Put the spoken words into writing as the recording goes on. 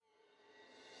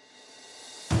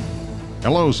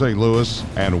Hello, St. Louis,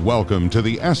 and welcome to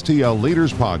the STL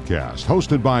Leaders Podcast,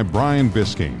 hosted by Brian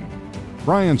Bisking.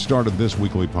 Brian started this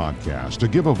weekly podcast to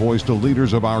give a voice to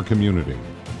leaders of our community,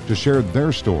 to share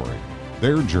their story,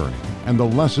 their journey, and the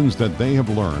lessons that they have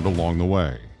learned along the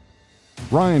way.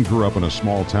 Brian grew up in a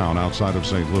small town outside of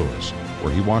St. Louis,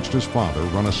 where he watched his father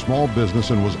run a small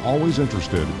business and was always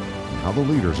interested in how the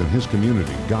leaders in his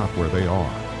community got where they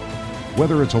are.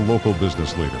 Whether it's a local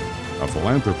business leader, a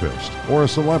philanthropist, or a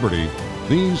celebrity,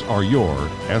 these are your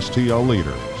STL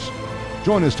leaders.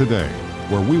 Join us today,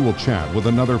 where we will chat with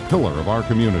another pillar of our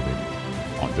community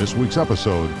on this week's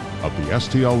episode of the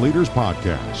STL Leaders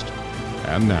Podcast.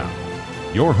 And now,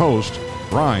 your host,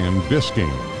 Brian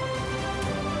Bisking.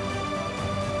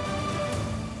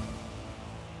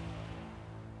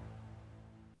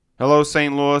 Hello,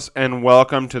 St. Louis, and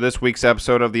welcome to this week's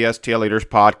episode of the STL Leaders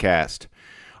Podcast.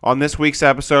 On this week's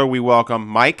episode, we welcome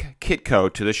Mike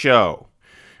Kitco to the show.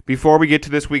 Before we get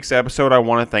to this week's episode, I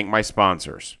want to thank my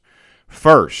sponsors.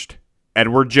 First,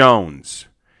 Edward Jones,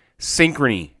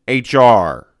 Synchrony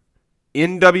HR,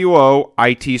 NWO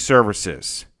IT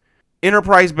Services,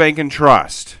 Enterprise Bank and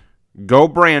Trust, Go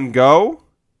Brand Go,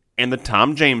 and the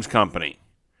Tom James Company.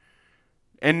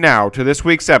 And now to this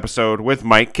week's episode with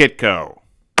Mike Kitco.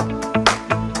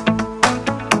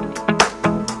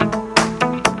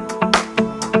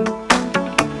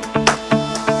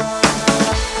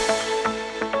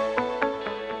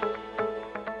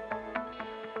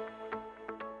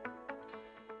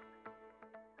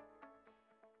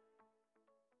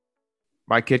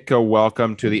 Mike Kitco,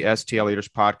 welcome to the STL Leaders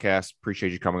Podcast.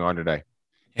 Appreciate you coming on today.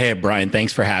 Hey, Brian,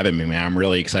 thanks for having me, man. I'm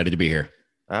really excited to be here.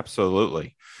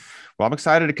 Absolutely. Well, I'm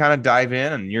excited to kind of dive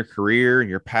in on your career and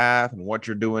your path and what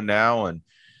you're doing now. And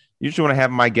usually when I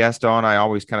have my guest on, I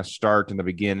always kind of start in the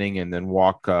beginning and then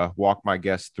walk my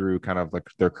guests through kind of like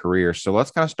their career. So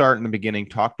let's kind of start in the beginning.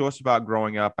 Talk to us about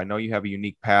growing up. I know you have a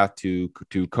unique path to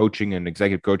coaching and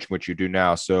executive coaching, which you do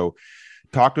now. So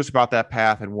talk to us about that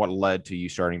path and what led to you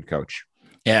starting to coach.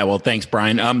 Yeah, well, thanks,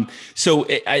 Brian. So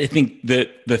I think the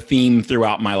theme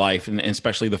throughout my life, and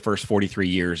especially the first 43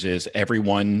 years, is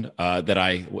everyone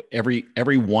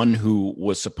who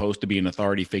was supposed to be an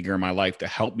authority figure in my life to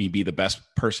help me be the best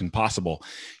person possible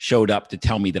showed up to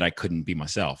tell me that I couldn't be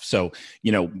myself. So,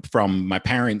 from my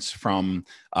parents, from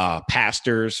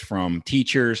pastors, from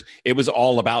teachers, it was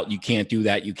all about, you can't do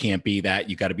that, you can't be that,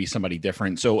 you got to be somebody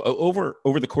different. So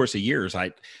over the course of years,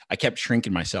 I kept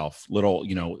shrinking myself little,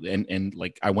 and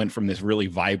like I went from this really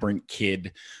vibrant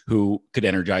kid who could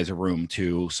energize a room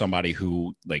to somebody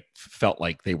who like felt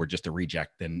like they were just a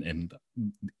reject and an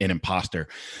imposter.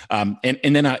 And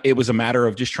then it was a matter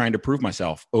of just trying to prove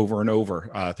myself over and over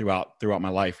throughout my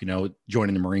life,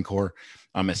 joining the Marine Corps,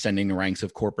 ascending the ranks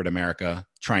of corporate America,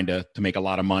 trying to make a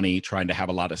lot of money, trying to have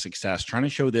a lot of success, trying to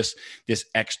show this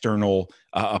external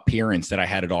appearance that I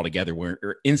had it all together, where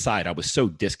inside I was so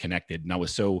disconnected and I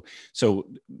was so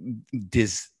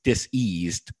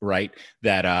diseased, right?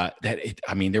 That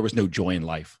there was no joy in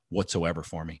life whatsoever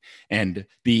for me. And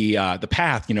the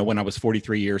path, when I was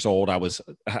 43 years old,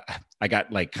 I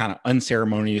got like kind of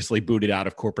unceremoniously booted out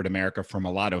of corporate America from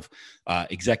a lot of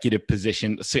executive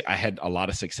positions. I had a lot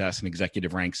of success in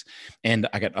executive ranks, and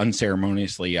I got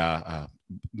unceremoniously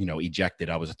ejected.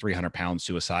 I was a 300-pound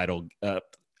suicidal,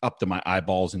 up to my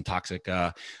eyeballs in toxic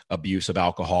abuse of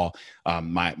alcohol.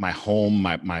 My home,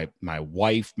 my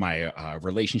wife, my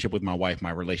relationship with my wife, my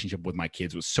relationship with my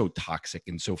kids was so toxic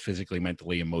and so physically,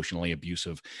 mentally, emotionally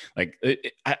abusive. Like,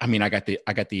 I got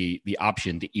the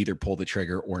option to either pull the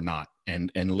trigger or not,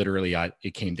 and literally,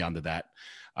 it came down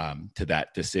to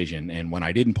that decision. And when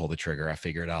I didn't pull the trigger, I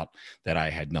figured out that I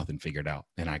had nothing figured out,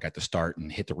 and I got to start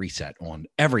and hit the reset on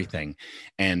everything.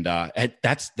 And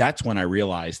that's when I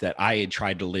realized that I had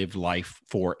tried to live life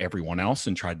for everyone else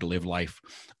and tried to live life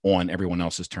on everyone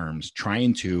else's terms,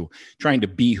 trying to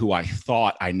be who I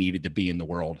thought I needed to be in the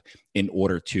world in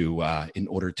order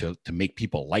to make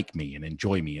people like me and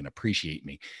enjoy me and appreciate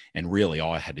me. And really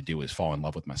all I had to do was fall in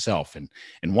love with myself. And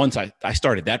once I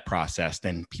started that process,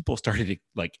 then people started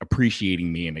like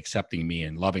appreciating me and accepting me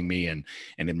and loving me and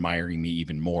admiring me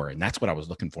even more. And that's what I was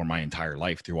looking for my entire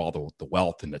life, through all the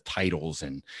wealth and the titles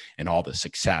and all the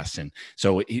success. And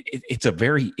so it's a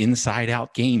very inside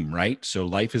out game, right? So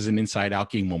life is an inside out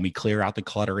game. When we clear out the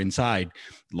clutter inside,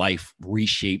 life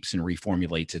reshapes and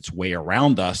reformulates its way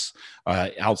around us,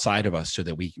 outside of us, so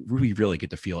that we really get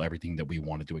to feel everything that we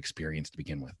wanted to experience to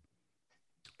begin with.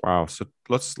 Wow. So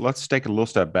let's take a little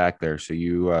step back there. So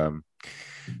you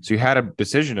had a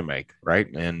decision to make,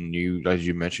 right? And you, as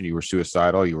you mentioned, you were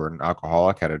suicidal, you were an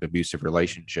alcoholic, had an abusive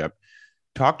relationship.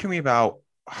 Talk to me about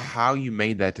how you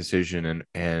made that decision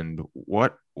and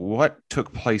what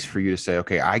took place for you to say,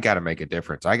 okay, I got to make a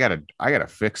difference. I got to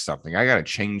fix something. I got to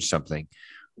change something.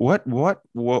 What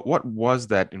was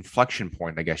that inflection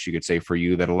point, I guess you could say, for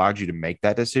you that allowed you to make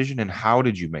that decision, and how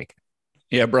did you make it?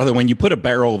 Yeah, brother, when you put a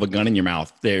barrel of a gun in your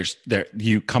mouth,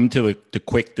 you come to the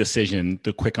quick decision,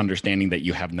 the quick understanding that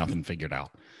you have nothing figured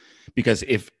out. Because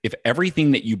if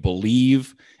everything that you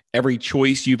believe, every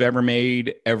choice you've ever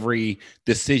made, every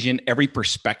decision, every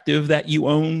perspective that you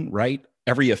own, right?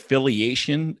 Every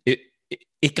affiliation,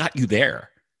 it got you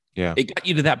there. Yeah. It got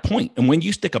you to that point. And when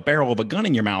you stick a barrel of a gun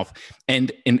in your mouth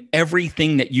and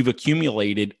everything that you've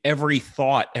accumulated, every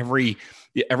thought, every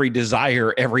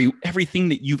desire, everything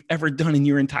that you've ever done in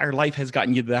your entire life has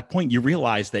gotten you to that point, you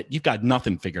realize that you've got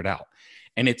nothing figured out.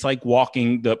 And it's like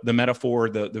walking, the metaphor,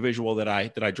 the visual that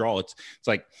I draw. It's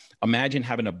like, imagine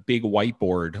having a big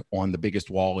whiteboard on the biggest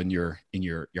wall in your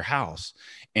house,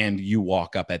 and you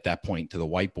walk up at that point to the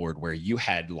whiteboard where you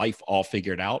had life all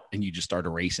figured out, and you just start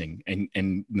erasing,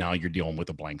 and now you're dealing with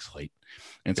a blank slate.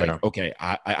 And it's like, okay,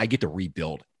 I get to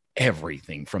rebuild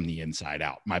everything from the inside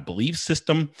out. My belief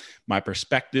system, my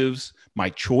perspectives, my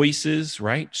choices,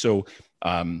 right? So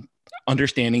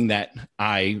understanding that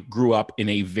I grew up in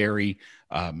a very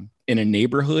in a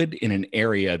neighborhood, in an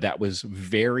area that was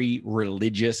very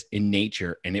religious in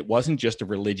nature. And it wasn't just a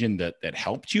religion that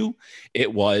helped you.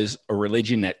 It was a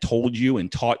religion that told you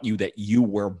and taught you that you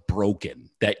were broken,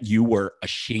 that you were a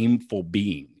shameful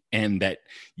being, and that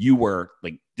you were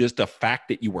like, just the fact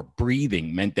that you were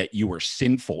breathing meant that you were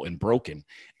sinful and broken.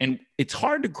 And it's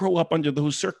hard to grow up under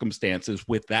those circumstances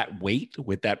with that weight,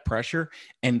 with that pressure,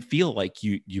 and feel like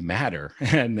you matter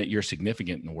and that you're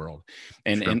significant in the world.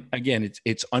 And Sure. and again,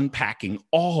 it's unpacking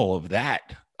all of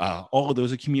that, all of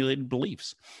those accumulated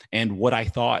beliefs. And what I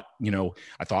thought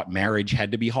marriage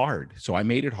had to be hard, so I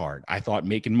made it hard. I thought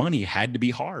making money had to be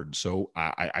hard, so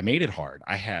I made it hard.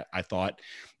 I thought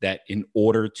that in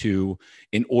order to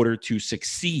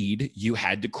succeed, you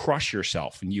had to crush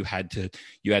yourself, and you had to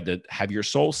have your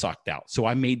soul sucked out. So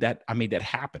I made that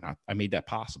happen. I made that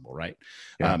possible, right?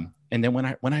 Yeah. And then when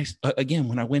I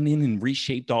went in and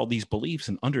reshaped all these beliefs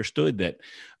and understood that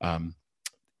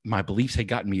my beliefs had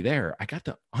gotten me there, I got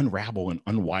to unravel and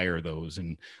unwire those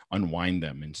and unwind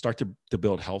them and start to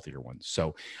build healthier ones.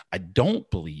 So I don't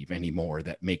believe anymore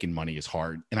that making money is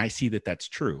hard. And I see that that's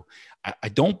true. I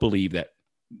don't believe that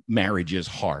marriage is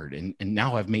hard. And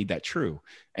now I've made that true.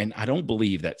 And I don't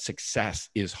believe that success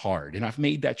is hard. And I've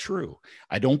made that true.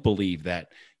 I don't believe that,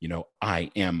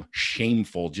 I am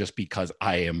shameful just because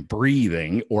I am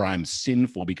breathing, or I'm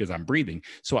sinful because I'm breathing.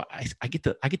 So I get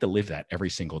to live that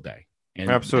every single day. And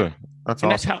Absolutely. That's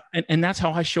awesome. That's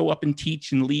how I show up and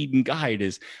teach and lead and guide.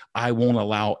 Is I won't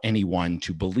allow anyone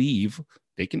to believe.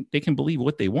 They can believe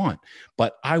what they want,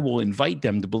 but I will invite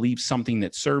them to believe something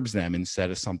that serves them instead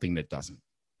of something that doesn't.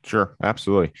 Sure,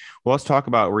 absolutely. Well, let's talk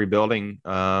about rebuilding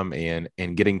and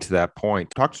getting to that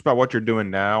point. Talk to us about what you're doing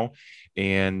now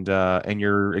and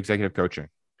your executive coaching.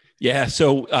 Yeah.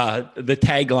 So the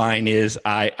tagline is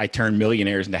I turn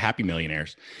millionaires into happy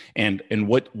millionaires, and and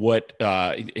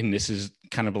this is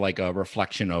kind of like a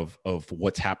reflection of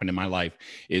what's happened in my life.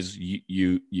 Is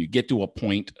you get to a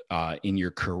point in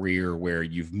your career where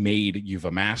you've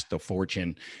amassed a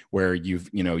fortune, where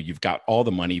you've got all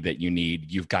the money that you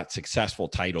need, you've got successful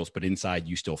titles, but inside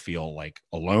you still feel like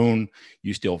alone.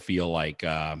 You still feel like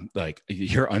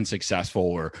you're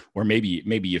unsuccessful, or maybe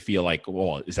you feel like,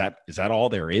 well, is that all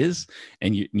there is?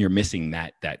 And you're missing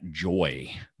that joy,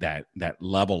 that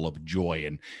level of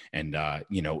joy, and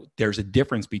there's a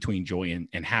difference between joy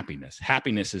and happiness.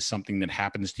 Happiness is something that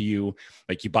happens to you,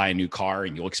 like you buy a new car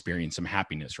and you'll experience some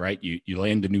happiness, right? You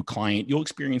land a new client, you'll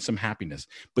experience some happiness.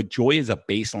 But joy is a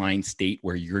baseline state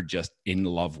where you're just in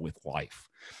love with life.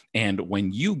 And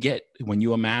when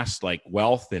you amass like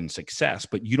wealth and success,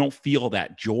 but you don't feel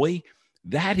that joy,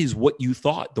 that is what you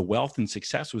thought the wealth and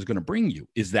success was going to bring you,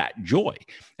 is that joy.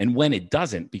 And when it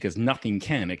doesn't, because nothing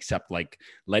can except like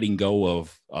letting go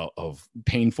of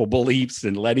painful beliefs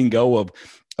and letting go of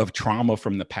trauma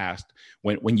from the past,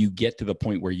 when you get to the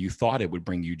point where you thought it would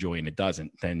bring you joy and it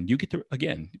doesn't, then you get to,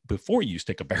 again, before you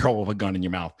stick a barrel of a gun in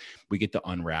your mouth, we get to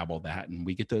unravel that, and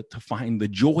we get to find the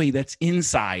joy that's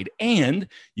inside, and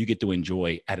you get to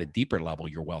enjoy at a deeper level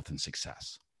your wealth and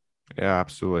success. Yeah,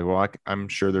 absolutely. Well, I'm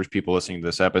sure there's people listening to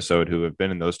this episode who have been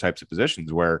in those types of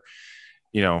positions where,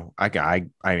 I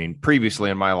mean, previously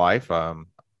in my life,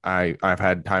 I've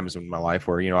had times in my life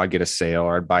where, I'd get a sale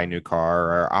or I'd buy a new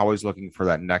car, or always looking for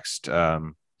that next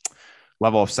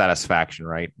level of satisfaction.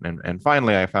 Right. And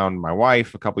finally I found my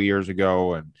wife a couple of years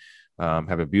ago, and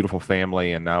have a beautiful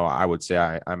family. And now I would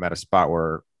say I'm at a spot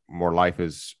where more life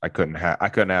is, I couldn't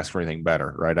ask for anything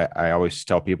better. Right. I always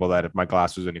tell people that if my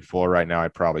glass was any fuller right now,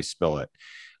 I'd probably spill it.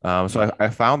 So I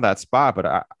found that spot, but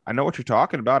I know what you're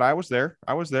talking about. I was there.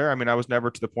 I mean, I was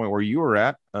never to the point where you were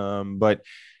at. But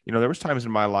there was times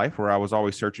in my life where I was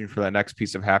always searching for that next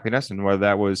piece of happiness, and whether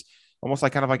that was almost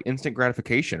like kind of like instant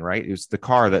gratification, right? It's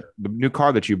the new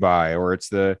car that you buy, or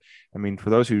it's I mean, for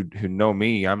those who know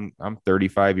me, I'm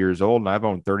 35 years old and I've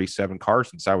owned 37 cars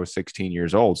since I was 16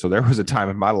 years old. So there was a time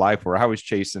in my life where I was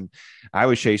chasing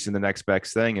the next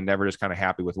best thing and never just kind of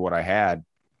happy with what I had.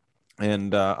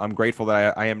 And I'm grateful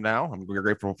that I am now. I'm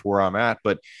grateful for where I'm at.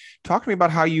 But talk to me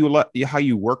about how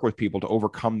you work with people to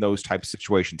overcome those types of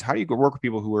situations. How do you work with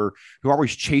people who are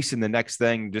always chasing the next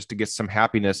thing just to get some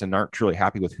happiness and aren't truly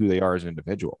happy with who they are as an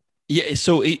individual? Yeah.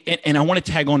 So, and I want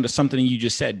to tag on to something you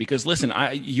just said, because listen,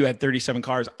 you had 37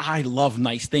 cars. I love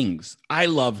nice things. I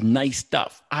love nice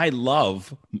stuff. I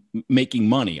love making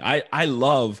money. I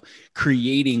love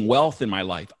creating wealth in my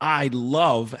life. I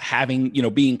love having,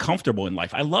 being comfortable in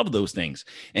life. I love those things.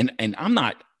 And I'm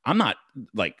not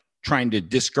like trying to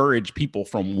discourage people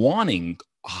from wanting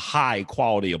a high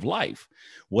quality of life.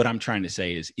 What I'm trying to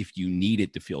say is, if you need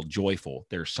it to feel joyful,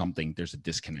 there's a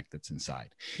disconnect that's inside.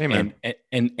 Amen.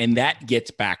 And that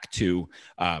gets back to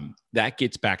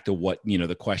what,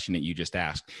 the question that you just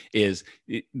asked is,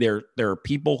 there are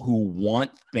people who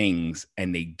want things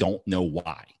and they don't know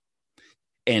why.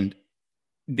 And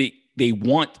they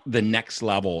want the next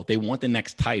level. They want the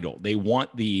next title. They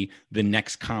want the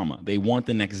next comma. They want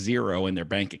the next zero in their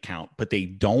bank account, but they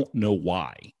don't know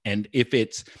why. And if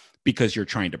it's because you're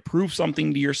trying to prove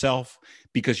something to yourself,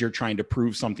 because you're trying to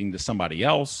prove something to somebody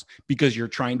else, because you're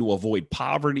trying to avoid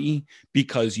poverty,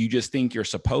 because you just think you're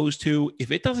supposed to,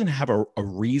 if it doesn't have a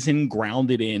reason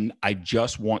grounded in, I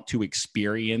just want to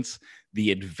experience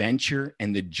the adventure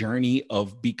and the journey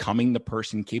of becoming the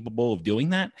person capable of doing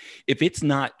that, if it's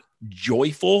not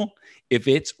joyful, if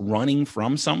it's running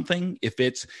from something, if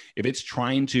it's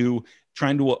trying to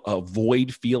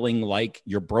avoid feeling like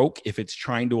you're broke, if it's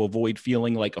trying to avoid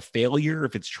feeling like a failure,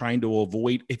 if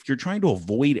you're trying to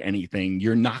avoid anything,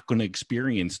 you're not going to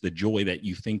experience the joy that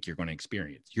you think you're going to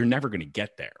experience. You're never going to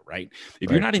get there, right? If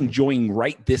you're not enjoying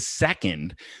right this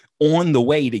second on the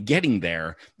way to getting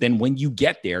there, then when you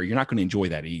get there, you're not going to enjoy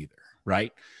that either,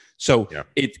 right? So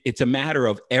it's a matter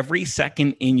of every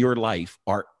second in your life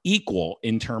are equal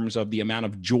in terms of the amount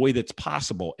of joy that's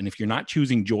possible. And if you're not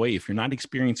choosing joy, if you're not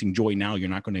experiencing joy now, you're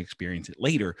not going to experience it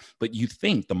later. But you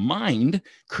think the mind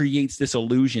creates this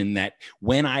illusion that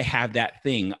when I have that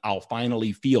thing, I'll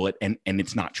finally feel it. And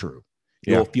it's not true.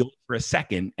 You'll feel it for a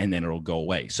second and then it'll go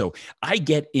away. So I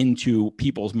get into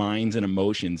people's minds and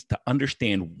emotions to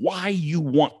understand why you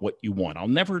want what you want. I'll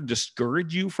never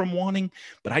discourage you from wanting,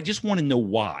 but I just want to know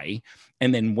why.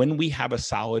 And then when we have a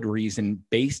solid reason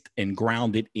based and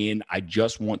grounded in, I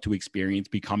just want to experience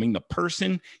becoming the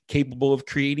person capable of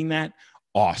creating that,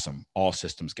 awesome. All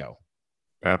systems go.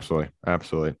 Absolutely.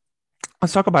 Absolutely.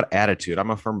 Let's talk about attitude.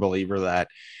 I'm a firm believer that,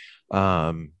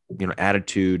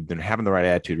 attitude and having the right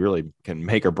attitude really can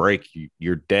make or break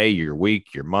your day, your week,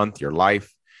 your month, your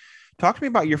life. Talk to me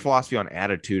about your philosophy on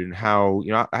attitude and how,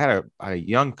 I had a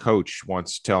young coach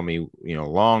once tell me,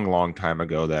 long time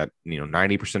ago that,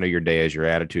 90% of your day is your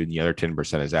attitude and the other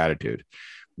 10% is attitude,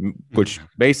 which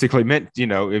basically meant,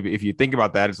 if you think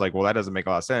about that, it's like, well, that doesn't make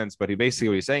a lot of sense. But what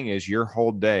he's saying is your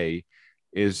whole day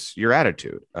is your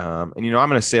attitude. I'm in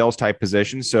a sales type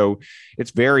position, so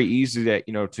it's very easy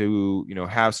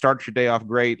that, start your day off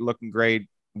great, looking great,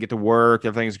 get to work,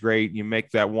 everything's great. You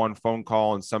make that one phone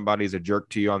call and somebody's a jerk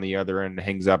to you on the other end,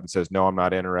 hangs up and says, no, I'm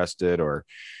not interested.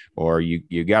 Or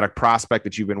you got a prospect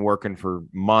that you've been working for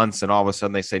months and all of a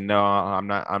sudden they say, no, I'm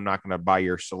not going to buy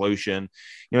your solution.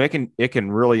 It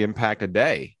can really impact a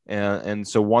day. And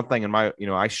so one thing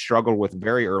I struggled with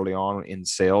very early on in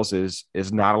sales is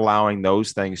not allowing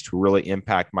those things to really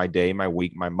impact my day, my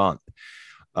week, my month.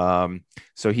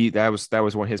 So that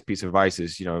was one of his piece of advice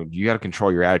is, you got to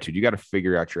control your attitude. You got to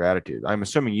figure out your attitude. I'm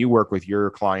assuming you work with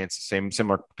your clients the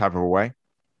similar type of a way.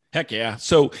 Heck yeah.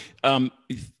 So,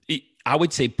 I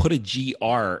would say put a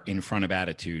GR in front of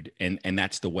attitude, and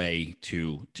that's the way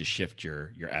to shift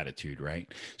your attitude, right?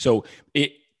 So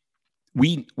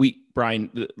we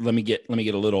Brian, let me get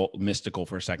a little mystical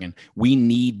for a second. We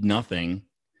need nothing,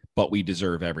 but we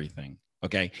deserve everything.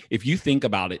 Okay. If you think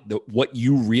about it, what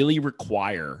you really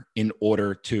require in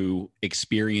order to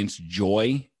experience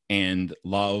joy and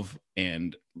love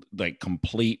and like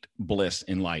complete bliss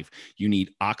in life, you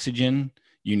need oxygen,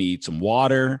 you need some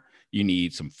water, you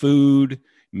need some food,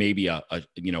 maybe a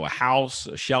house,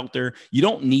 a shelter. You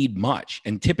don't need much.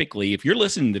 And typically, if you're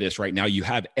listening to this right now, you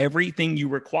have everything you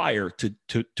require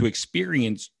to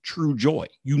experience true joy.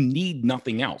 You need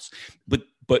nothing else. But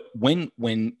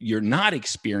when you're not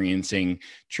experiencing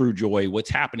true joy, what's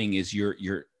happening is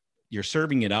you're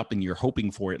serving it up and you're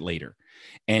hoping for it later.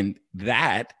 And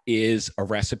that is a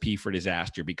recipe for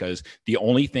disaster, because the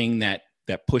only thing that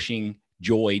pushing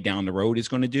joy down the road is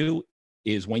going to do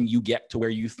is, when you get to where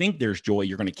you think there's joy,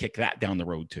 you're going to kick that down the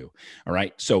road too. All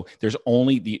right. So there's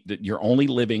only you're only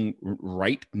living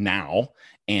right now,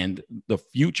 and the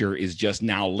future is just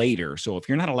now later. So if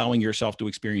you're not allowing yourself to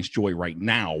experience joy right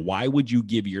now, why would you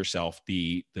give yourself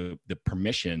the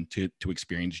permission to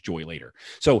experience joy later?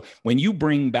 So when you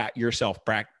bring yourself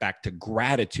back to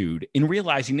gratitude, in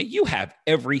realizing that you have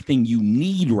everything you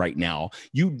need right now,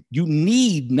 you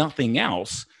need nothing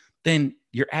else, then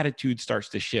your attitude starts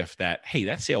to shift that, hey,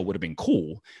 that sale would have been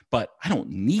cool, but I don't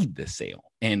need this sale.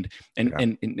 And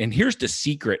here's the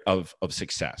secret of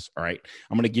success. All right.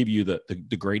 I'm going to give you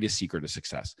the greatest secret of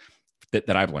success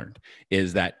that I've learned,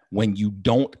 is that when you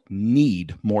don't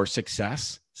need more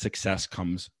success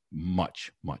comes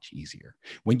much, much easier.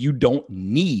 When you don't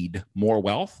need more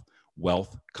wealth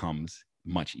comes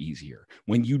much easier.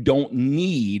 When you don't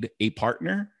need a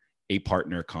partner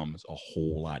comes a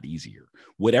whole lot easier.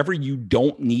 Whatever you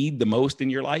don't need the most in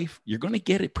your life, you're going to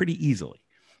get it pretty easily,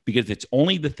 because it's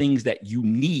only the things that you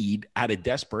need out of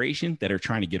desperation that are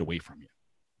trying to get away from you.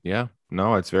 Yeah,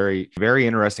 no, it's very, very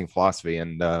interesting philosophy.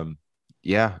 And I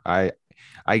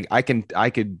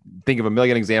could think of a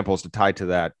million examples to tie to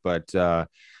that, but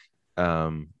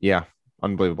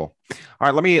unbelievable. All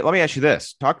right, let me ask you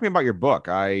this. Talk to me about your book.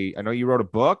 I know you wrote a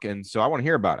book, and so I want to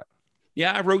hear about it.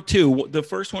 Yeah, I wrote two. The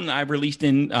first one I released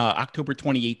in October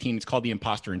 2018. It's called The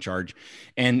Imposter in Charge,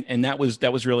 and that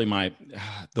was really my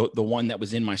the one that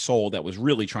was in my soul that was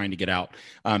really trying to get out.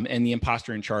 And The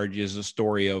Imposter in Charge is a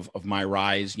story of my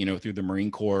rise, through the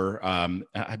Marine Corps.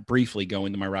 I briefly go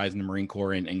into my rise in the Marine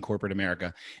Corps and corporate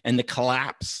America, and the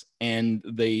collapse and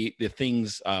the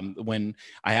things when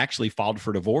I actually filed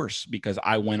for divorce, because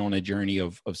I went on a journey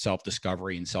of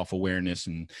self-discovery and self-awareness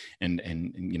and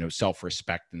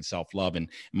self-respect and self-love. And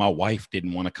my wife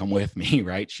didn't want to come with me,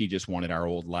 right? She just wanted our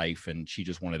old life, and she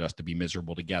just wanted us to be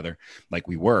miserable together like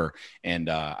we were. And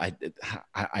I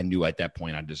knew at that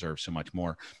point I deserved so much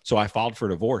more. So I filed for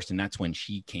divorce, and that's when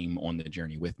she came on the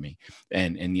journey with me.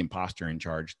 And The Imposter in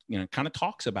Charge, kind of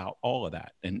talks about all of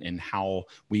that and how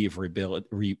we've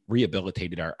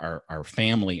rehabilitated our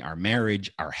family, our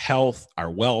marriage, our health, our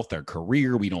wealth, our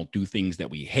career. We don't do things that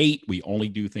we hate. We only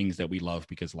do things that we love,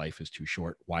 because life is too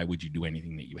short. Why would you do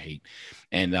anything that you hate?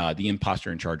 And The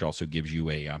Imposter in Charge also gives you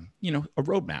a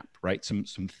roadmap, right? Some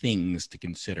things to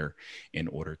consider in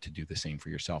order to do the same for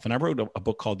yourself. And I wrote a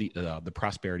book called the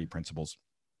Prosperity Principles.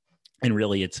 And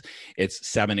really it's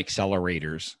 7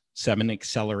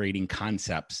 accelerating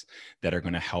concepts that are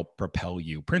going to help propel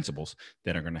you, principles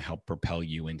that are going to help propel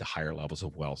you into higher levels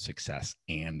of wealth, success,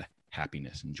 and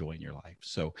happiness and joy in your life.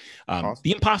 So awesome.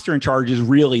 The Imposter in Charge is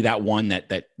really that one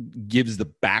that gives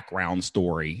the background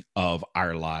story of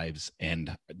our lives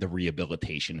and the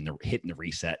rehabilitation and the hitting the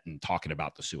reset and talking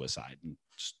about the suicide and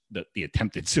the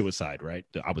attempted suicide, right?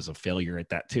 I was a failure at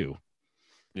that too.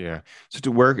 Yeah. So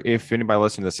if anybody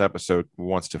listening to this episode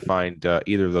wants to find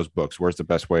either of those books, where's the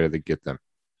best way to get them?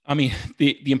 I mean,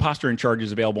 the Imposter in Charge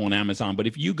is available on Amazon, but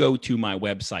if you go to my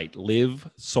website,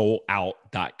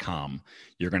 livesoulout.com,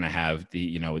 you're going to have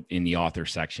in the author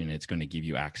section, it's going to give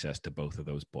you access to both of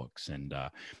those books and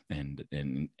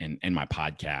my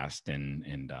podcast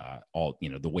and all,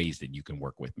 the ways that you can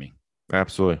work with me.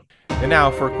 Absolutely. And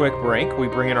now for a quick break, we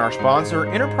bring in our sponsor,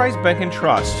 Enterprise Bank and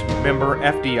Trust, member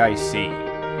FDIC.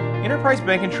 Enterprise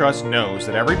Bank and Trust knows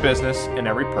that every business and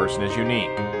every person is unique.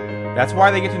 That's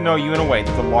why they get to know you in a way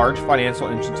that the large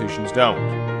financial institutions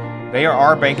don't. They are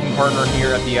our banking partner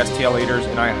here at the STL Leaders,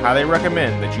 and I highly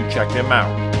recommend that you check them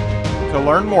out. To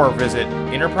learn more, visit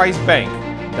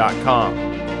enterprisebank.com.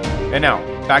 And now,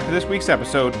 back to this week's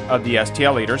episode of the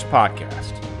STL Leaders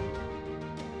Podcast.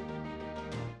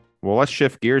 Well, let's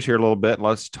shift gears here a little bit.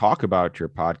 Let's talk about your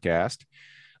podcast.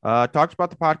 Talked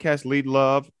about the podcast Lead,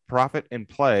 Love, Profit, and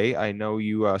Play. I know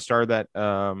you started that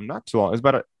not too long. It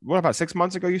was about 6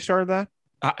 months ago you started that?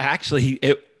 Actually,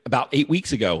 about 8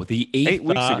 weeks ago. 8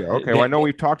 weeks ago. Okay, well, I know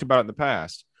we've talked about it in the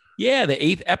past. Yeah, the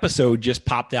 8th episode just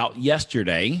popped out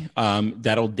yesterday.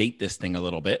 That'll date this thing a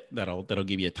little bit. That'll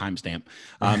give you a timestamp.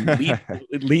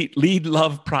 Lead,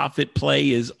 love, profit,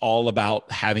 play is all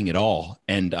about having it all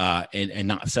and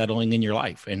not settling in your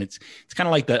life. And it's kind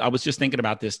of like I was just thinking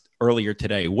about this earlier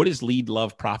today. What is lead,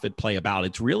 love, profit, play about?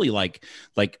 It's really like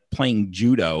playing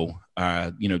judo.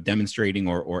 Demonstrating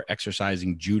or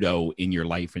exercising judo in your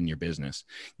life and your business,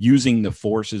 using the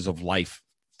forces of life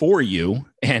for you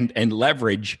and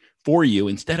leverage for you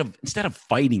instead of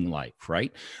fighting life,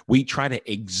 right? We try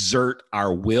to exert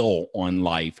our will on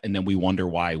life, and then we wonder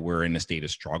why we're in a state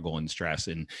of struggle and stress.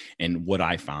 And what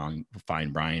I find,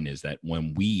 Brian, is that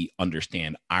when we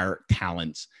understand our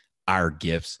talents, our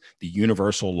gifts, the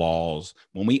universal laws,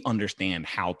 when we understand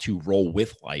how to roll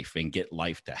with life and get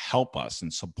life to help us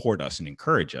and support us and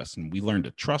encourage us, and we learn to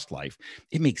trust life,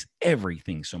 it makes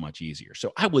everything so much easier.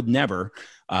 So I would never,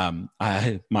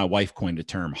 my wife coined a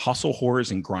term, hustle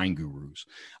whores and grind gurus.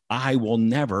 I will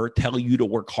never tell you to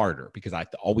work harder because I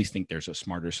always think there's a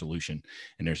smarter solution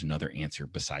and there's another answer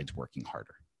besides working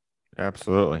harder.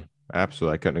 Absolutely.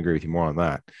 Absolutely. I couldn't agree with you more on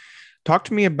that. Talk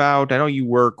to me about, I know you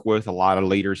work with a lot of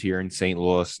leaders here in St.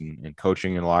 Louis and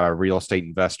coaching and a lot of real estate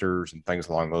investors and things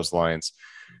along those lines.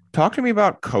 Talk to me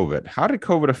about COVID. How did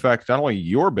COVID affect not only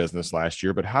your business last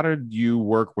year, but how did you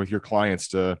work with your clients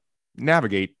to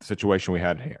navigate the situation we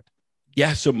had at hand?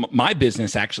 Yeah. So my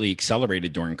business actually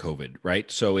accelerated during COVID, right?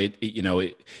 So it's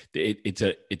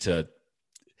a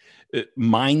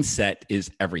mindset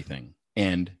is everything.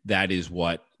 And that is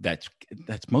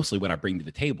that's mostly what I bring to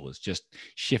the table, is just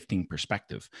shifting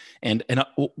perspective. And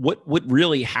what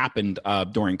really happened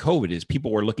during COVID is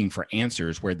people were looking for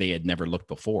answers where they had never looked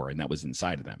before, and that was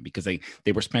inside of them, because they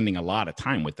were spending a lot of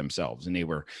time with themselves, and they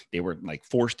were like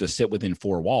forced to sit within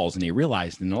four walls, and they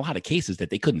realized in a lot of cases that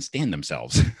they couldn't stand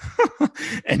themselves,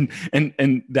 and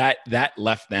that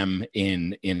left them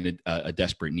in a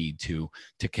desperate need to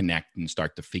connect and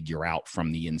start to figure out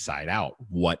from the inside out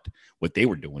what they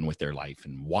were doing with their life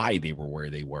and why they were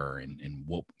where they were and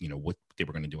what they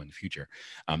were going to do in the future.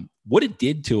 What it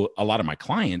did to a lot of my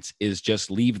clients is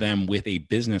just leave them with a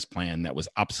business plan that was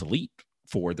obsolete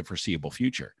for the foreseeable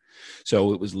future.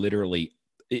 So it was literally,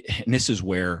 and this is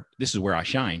where I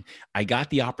shine. I got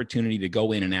the opportunity to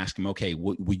go in and ask them, okay,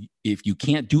 if you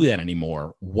can't do that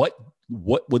anymore, what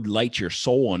would light your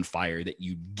soul on fire that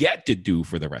you get to do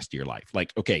for the rest of your life?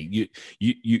 Like, okay,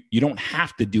 you don't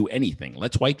have to do anything.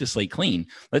 Let's wipe the slate clean.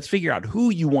 Let's figure out who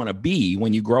you want to be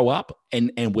when you grow up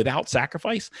and without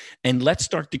sacrifice. And let's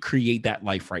start to create that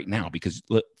life right now, because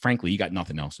frankly, you got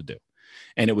nothing else to do.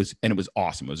 And it was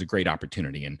awesome. It was a great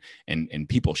opportunity, and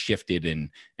people shifted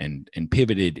and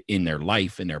pivoted in their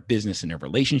life, in their business, in their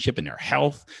relationship, in their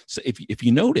health. So if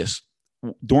you notice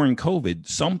during COVID,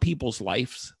 some people's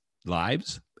lives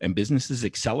and businesses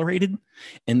accelerated,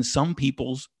 and some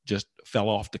people's just fell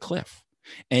off the cliff.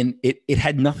 And it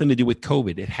had nothing to do with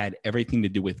COVID. It had everything to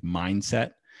do with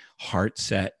mindset, heart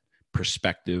set,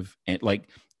 perspective. And like,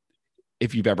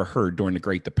 if you've ever heard, during the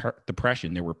Great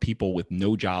Depression, there were people with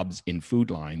no jobs in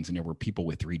food lines, and there were people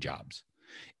with 3 jobs.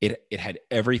 It had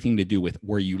everything to do with,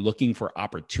 were you looking for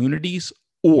opportunities,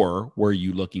 or were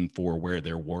you looking for where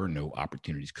there were no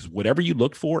opportunities? Because whatever you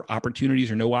looked for, opportunities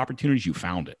or no opportunities, you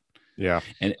found it. Yeah.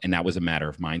 And that was a matter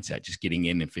of mindset, just getting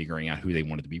in and figuring out who they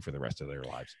wanted to be for the rest of their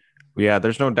lives. Yeah,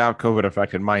 there's no doubt COVID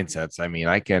affected mindsets. I mean,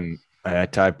 I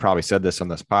probably said this on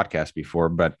this podcast before,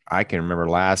 but I can remember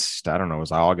last, I don't know, it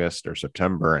was August or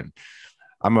September. And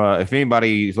if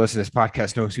anybody listening to this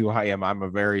podcast knows who I am, I'm a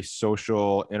very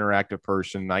social, interactive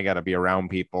person. I got to be around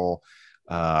people.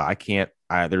 I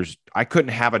couldn't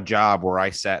have a job where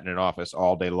I sat in an office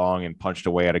all day long and punched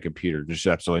away at a computer. There's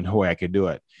absolutely no way I could do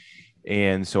it.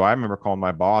 And so I remember calling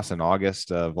my boss in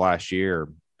August of last year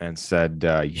and said,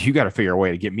 you got to figure a way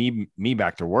to get me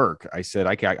back to work. I said,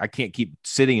 I can't keep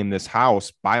sitting in this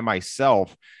house by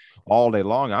myself all day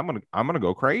long. I'm going to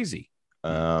go crazy.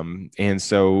 And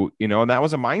so, that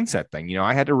was a mindset thing.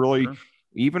 I had to really,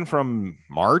 even from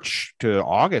March to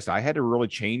August, I had to really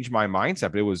change my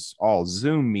mindset. It was all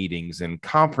Zoom meetings and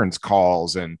conference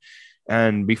calls.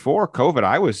 And before COVID,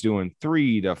 I was doing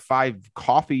 3 to 5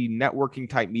 coffee networking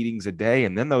type meetings a day.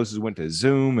 And then those went to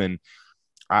Zoom, and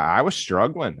I was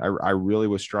struggling. I really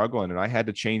was struggling, and I had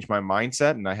to change my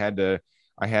mindset, and I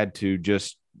had to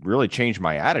just really change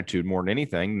my attitude more than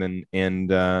anything, and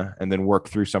then work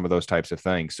through some of those types of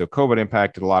things. So COVID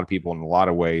impacted a lot of people in a lot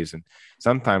of ways, and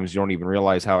sometimes you don't even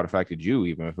realize how it affected you,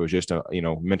 even if it was just a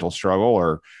mental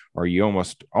struggle, or you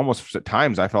almost at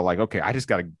times I felt like, okay, I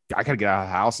gotta get out of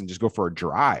the house and just go for a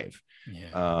drive.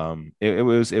 Yeah. It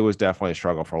was definitely a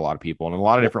struggle for a lot of people in a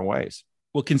lot of different ways.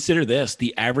 Well, consider this: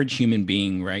 the average human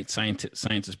being, right? Science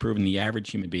has proven the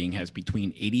average human being has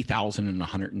between 80,000 and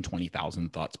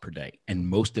 120,000 thoughts per day, and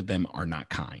most of them are not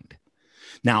kind.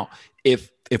 Now, if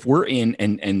we're in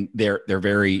and they're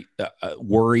very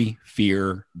worry,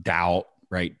 fear, doubt,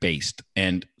 right, based,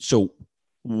 and so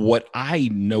what I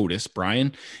notice,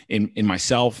 Brian, in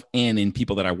myself and in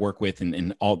people that I work with,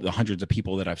 and all the hundreds of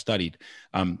people that I've studied,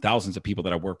 thousands of people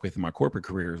that I work with in my corporate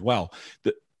career as well,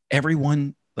 that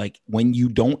everyone, like, when you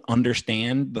don't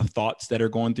understand the thoughts that are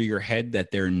going through your head,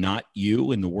 that they're not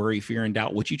you, and the worry, fear, and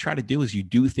doubt, what you try to do is you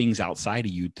do things outside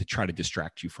of you to try to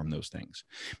distract you from those things.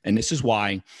 And this is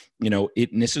why, and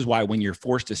this is why when you're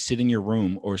forced to sit in your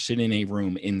room or sit in a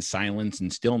room in silence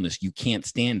and stillness, you can't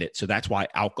stand it. So that's why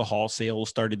alcohol sales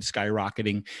started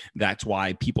skyrocketing. That's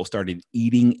why people started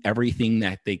eating everything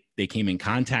that they came in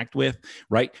contact with,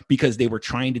 right? Because they were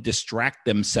trying to distract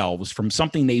themselves from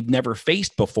something they've never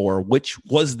faced before, which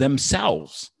was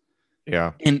themselves.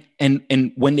 Yeah.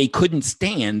 And when they couldn't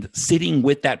stand sitting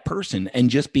with that person and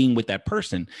just being with that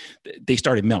person, they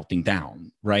started melting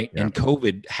down, right? Yeah. And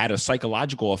COVID had a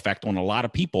psychological effect on a lot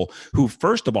of people who,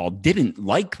 first of all, didn't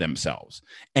like themselves,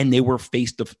 and they were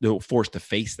forced to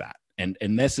face that.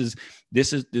 And this is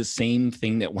the same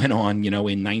thing that went on, in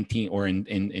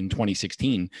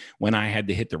 2016 when I had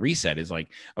to hit the reset. Is like,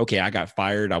 okay, I got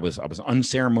fired. I was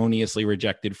unceremoniously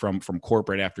rejected from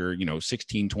corporate after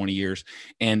 16, 20 years,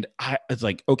 and I was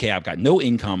like, okay, I've got no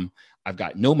income, I've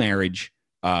got no marriage.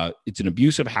 It's an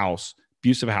abusive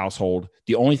household.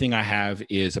 The only thing I have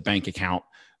is a bank account.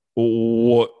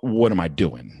 What am I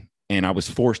doing? And I was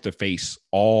forced to face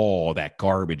all that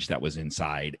garbage that was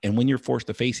inside. And when you're forced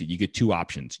to face it, you get two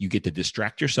options. You get to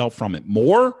distract yourself from it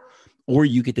more, or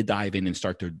you get to dive in and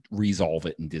start to resolve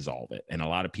it and dissolve it. And a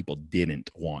lot of people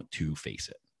didn't want to face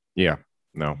it. Yeah,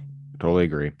 no, totally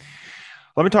agree.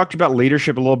 Let me talk to you about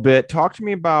leadership a little bit. Talk to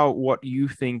me about what you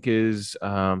think is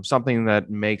something that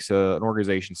makes an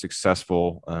organization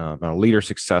successful, a leader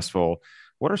successful.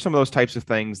 What are some of those types of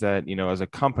things that, as a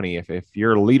company, if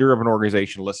you're a leader of an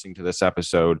organization listening to this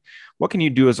episode, what can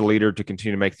you do as a leader to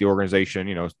continue to make the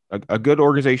organization, a good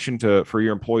organization for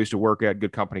your employees to work at,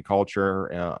 good company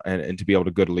culture, and to be able to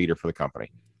good leader for the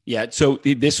company? Yeah. So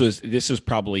this was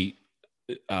probably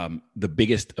the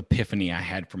biggest epiphany I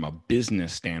had from a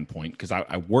business standpoint, because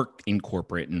I worked in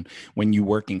corporate, and when you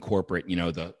work in corporate,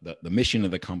 the mission of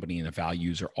the company and the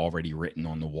values are already written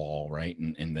on the wall, right?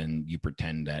 And then you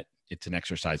pretend that it's an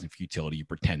exercise in futility. You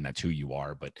pretend that's who you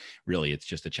are, but really it's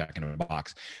just a check in a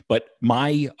box. But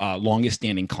my longest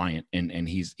standing client, and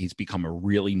he's become a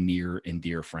really near and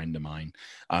dear friend of mine.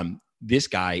 This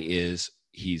guy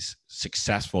he's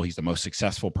successful. He's the most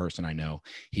successful person I know.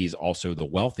 He's also the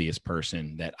wealthiest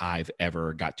person that I've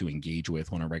ever got to engage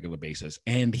with on a regular basis.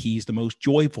 And he's the most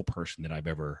joyful person that I've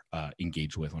ever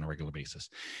engaged with on a regular basis.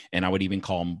 And I would even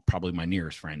call him probably my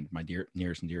nearest friend, my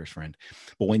nearest and dearest friend.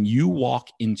 But when you walk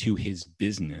into his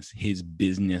business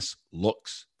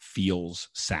looks, feels,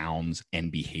 sounds,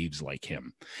 and behaves like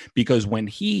him. Because when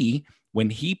he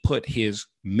put his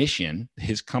mission,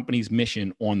 his company's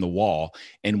mission on the wall,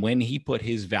 and when he put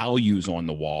his values on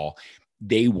the wall,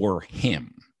 they were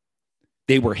him.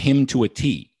 They were him to a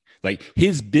T. Like,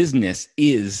 his business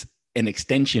is an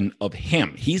extension of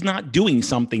him. He's not doing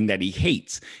something that he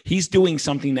hates. He's doing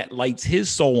something that lights his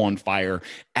soul on fire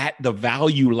at the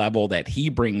value level that he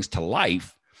brings to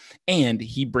life. And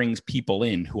he brings people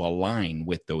in who align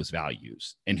with those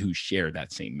values and who share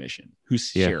that same mission, who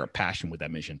share a passion with that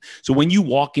mission. So when you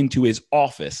walk into his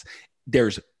office,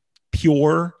 there's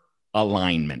pure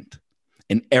alignment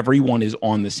and everyone is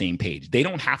on the same page. They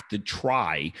don't have to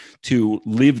try to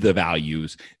live the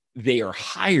values. They are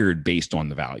hired based on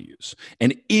the values.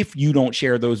 And if you don't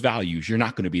share those values, you're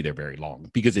not going to be there very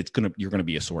long, because you're going to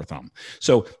be a sore thumb.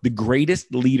 So the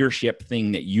greatest leadership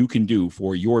thing that you can do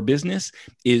for your business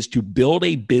is to build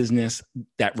a business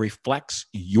that reflects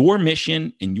your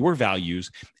mission and your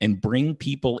values, and bring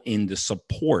people in to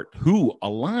support who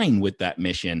align with that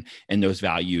mission and those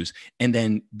values. And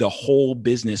then the whole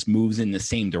business moves in the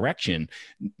same direction,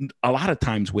 a lot of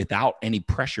times without any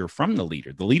pressure from the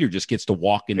leader. The leader just gets to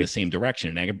walk in the same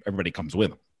direction, and everybody comes with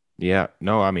them. Yeah,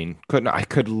 no, I mean, I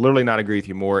could literally not agree with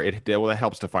you more. It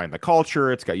helps define the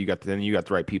culture. You got the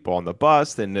right people on the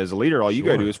bus. And as a leader, all you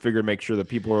got to do is make sure that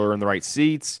people are in the right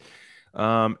seats.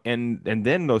 And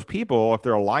then those people, if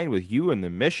they're aligned with you and the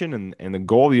mission and the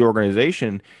goal of the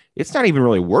organization, it's not even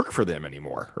really work for them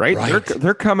anymore, right? Right.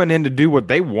 They're coming in to do what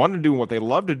they want to do, what they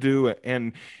love to do,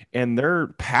 and they're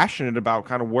passionate about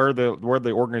kind of where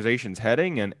the organization's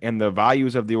heading and the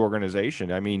values of the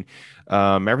organization. I mean,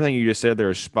 everything you just said there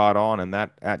is spot on, and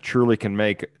that truly can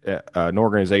make an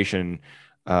organization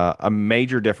a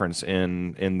major difference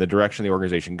in the direction the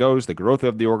organization goes, the growth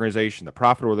of the organization, the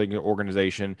profit of the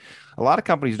organization. A lot of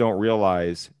companies don't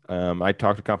realize. I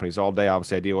talk to companies all day.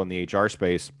 Obviously, I deal in the HR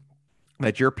space.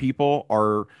 That your people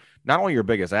are not only your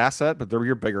biggest asset, but they're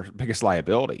your biggest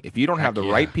liability. If you don't have the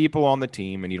right people on the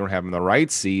team and you don't have them in the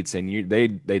right seats, and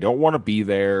they don't want to be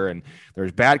there, and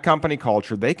there's bad company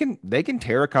culture, they can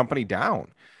tear a company down.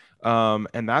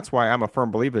 And that's why I'm a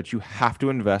firm believer that you have to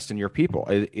invest in your people.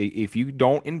 If you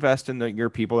don't invest in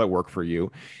your people that work for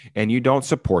you, and you don't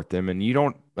support them, and you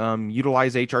don't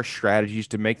utilize HR strategies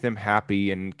to make them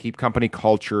happy and keep company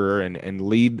culture and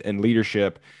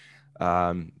leadership,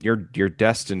 you're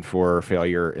destined for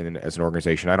failure as an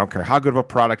organization. I don't care how good of a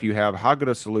product you have, how good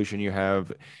a solution you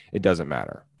have, it doesn't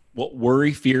matter. Well,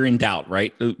 worry, fear, and doubt,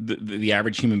 right? The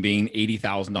average human being,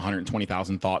 80,000 to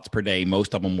 120,000 thoughts per day.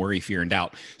 Most of them worry, fear, and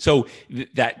doubt. So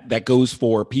that goes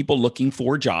for people looking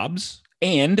for jobs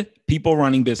and people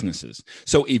running businesses.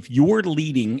 So if you're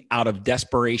leading out of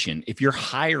desperation, if you're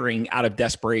hiring out of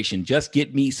desperation, just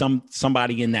get me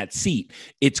somebody in that seat,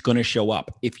 it's going to show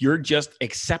up. If you're just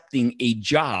accepting a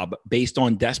job based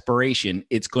on desperation,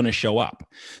 it's going to show up.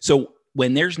 So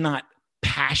when there's not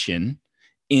passion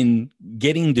in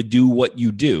getting to do what you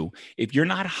do, if you're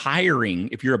not hiring,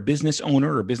 if you're a business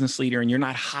owner or a business leader and you're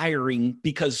not hiring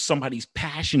because somebody's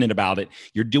passionate about it,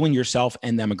 you're doing yourself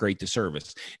and them a great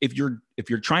disservice. If you're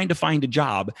trying to find a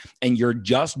job and you're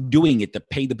just doing it to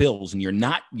pay the bills and you're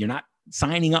not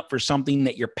signing up for something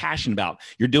that you're passionate about,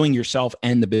 you're doing yourself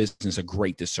and the business a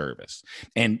great disservice.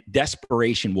 And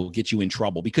desperation will get you in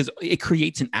trouble because it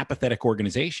creates an apathetic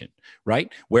organization, right?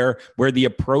 Where the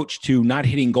approach to not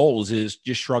hitting goals is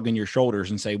just shrugging your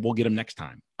shoulders and say, we'll get them next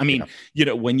time. I mean,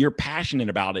 when you're passionate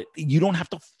about it, you don't have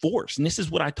to force. And this is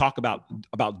what I talk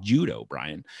about judo,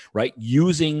 Brian, right?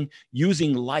 Using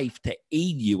life to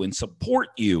aid you and support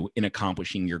you in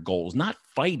accomplishing your goals, not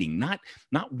fighting, not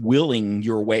willing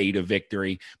your way to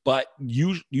victory, but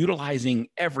utilizing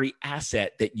every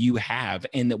asset that you have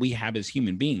and that we have as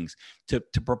human beings to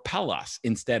propel us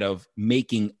instead of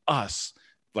making us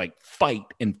like fight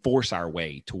and force our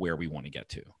way to where we want to get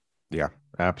to. Yeah,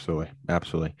 absolutely.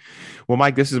 Absolutely. Well,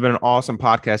 Mike, this has been an awesome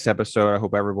podcast episode. I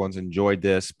hope everyone's enjoyed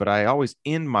this, but I always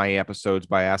end my episodes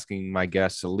by asking my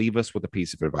guests to leave us with a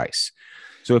piece of advice.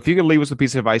 So if you could leave us a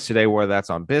piece of advice today, whether that's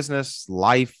on business,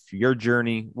 life, your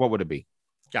journey, what would it be?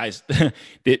 Guys,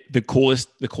 the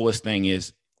coolest thing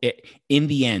is in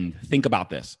the end, think about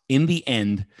this. In the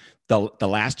end, the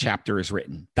last chapter is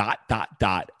written ...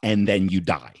 and then you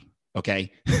die.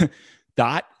 Okay. ... and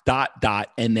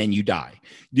then you die.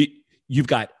 You've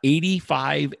got 80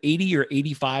 or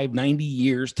 85, 90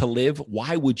 years to live.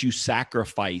 Why would you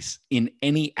sacrifice in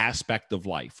any aspect of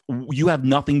life? You have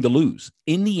nothing to lose.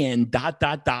 In the end, ...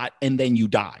 and then you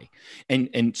die.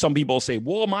 And some people say,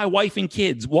 well, my wife and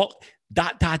kids, well, ...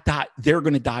 they're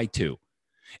going to die too.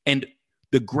 And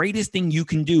the greatest thing you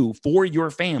can do for your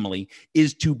family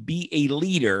is to be a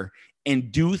leader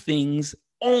and do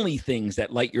only things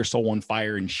that light your soul on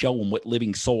fire and show them what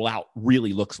living soul out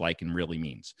really looks like and really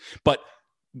means. But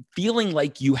feeling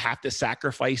like you have to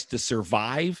sacrifice to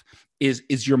survive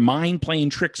is your mind playing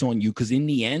tricks on you, because in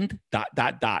the end, ...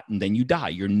 and then you die.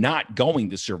 You're not going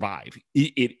to survive.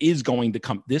 It is going to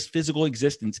come. This physical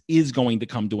existence is going to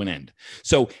come to an end.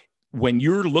 So when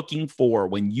you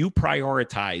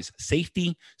prioritize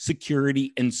safety,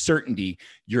 security, and certainty,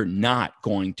 you're not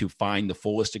going to find the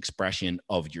fullest expression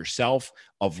of yourself,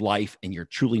 of life, and you're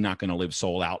truly not going to live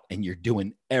soul out, and you're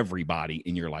doing everybody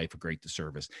in your life a great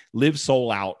disservice. Live soul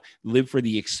out, live for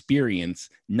the experience,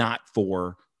 not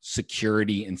for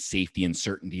security and safety and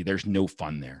certainty. There's no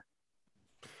fun there.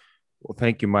 Well,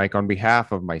 thank you, Mike. On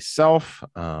behalf of myself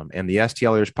and the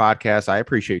STL Leaders Podcast, I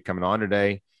appreciate you coming on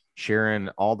today, sharing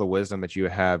all the wisdom that you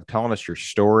have, telling us your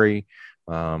story,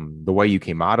 the way you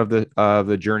came out of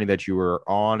the journey that you were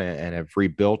on and have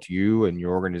rebuilt you and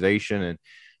your organization. And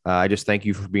I just thank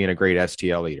you for being a great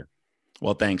STL leader.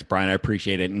 Well, thanks, Brian. I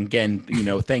appreciate it. And again,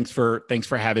 thanks for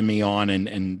having me on.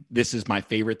 And this is my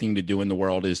favorite thing to do in the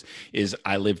world is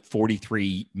I lived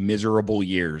 43 miserable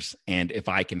years. And if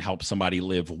I can help somebody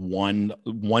live one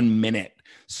minute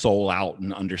soul out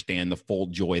and understand the full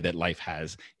joy that life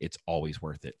has, it's always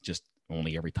worth it. Just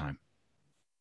only every time.